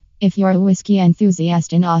If you're a whiskey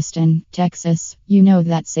enthusiast in Austin, Texas, you know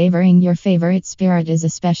that savoring your favorite spirit is a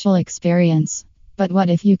special experience. But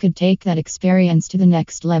what if you could take that experience to the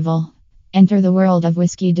next level? Enter the world of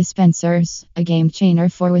whiskey dispensers, a game changer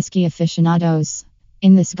for whiskey aficionados.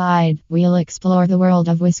 In this guide, we'll explore the world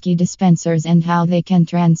of whiskey dispensers and how they can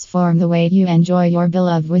transform the way you enjoy your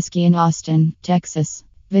beloved whiskey in Austin, Texas.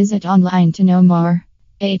 Visit online to know more.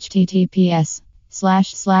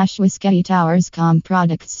 https://whiskytowers.com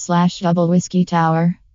products/double whiskey tower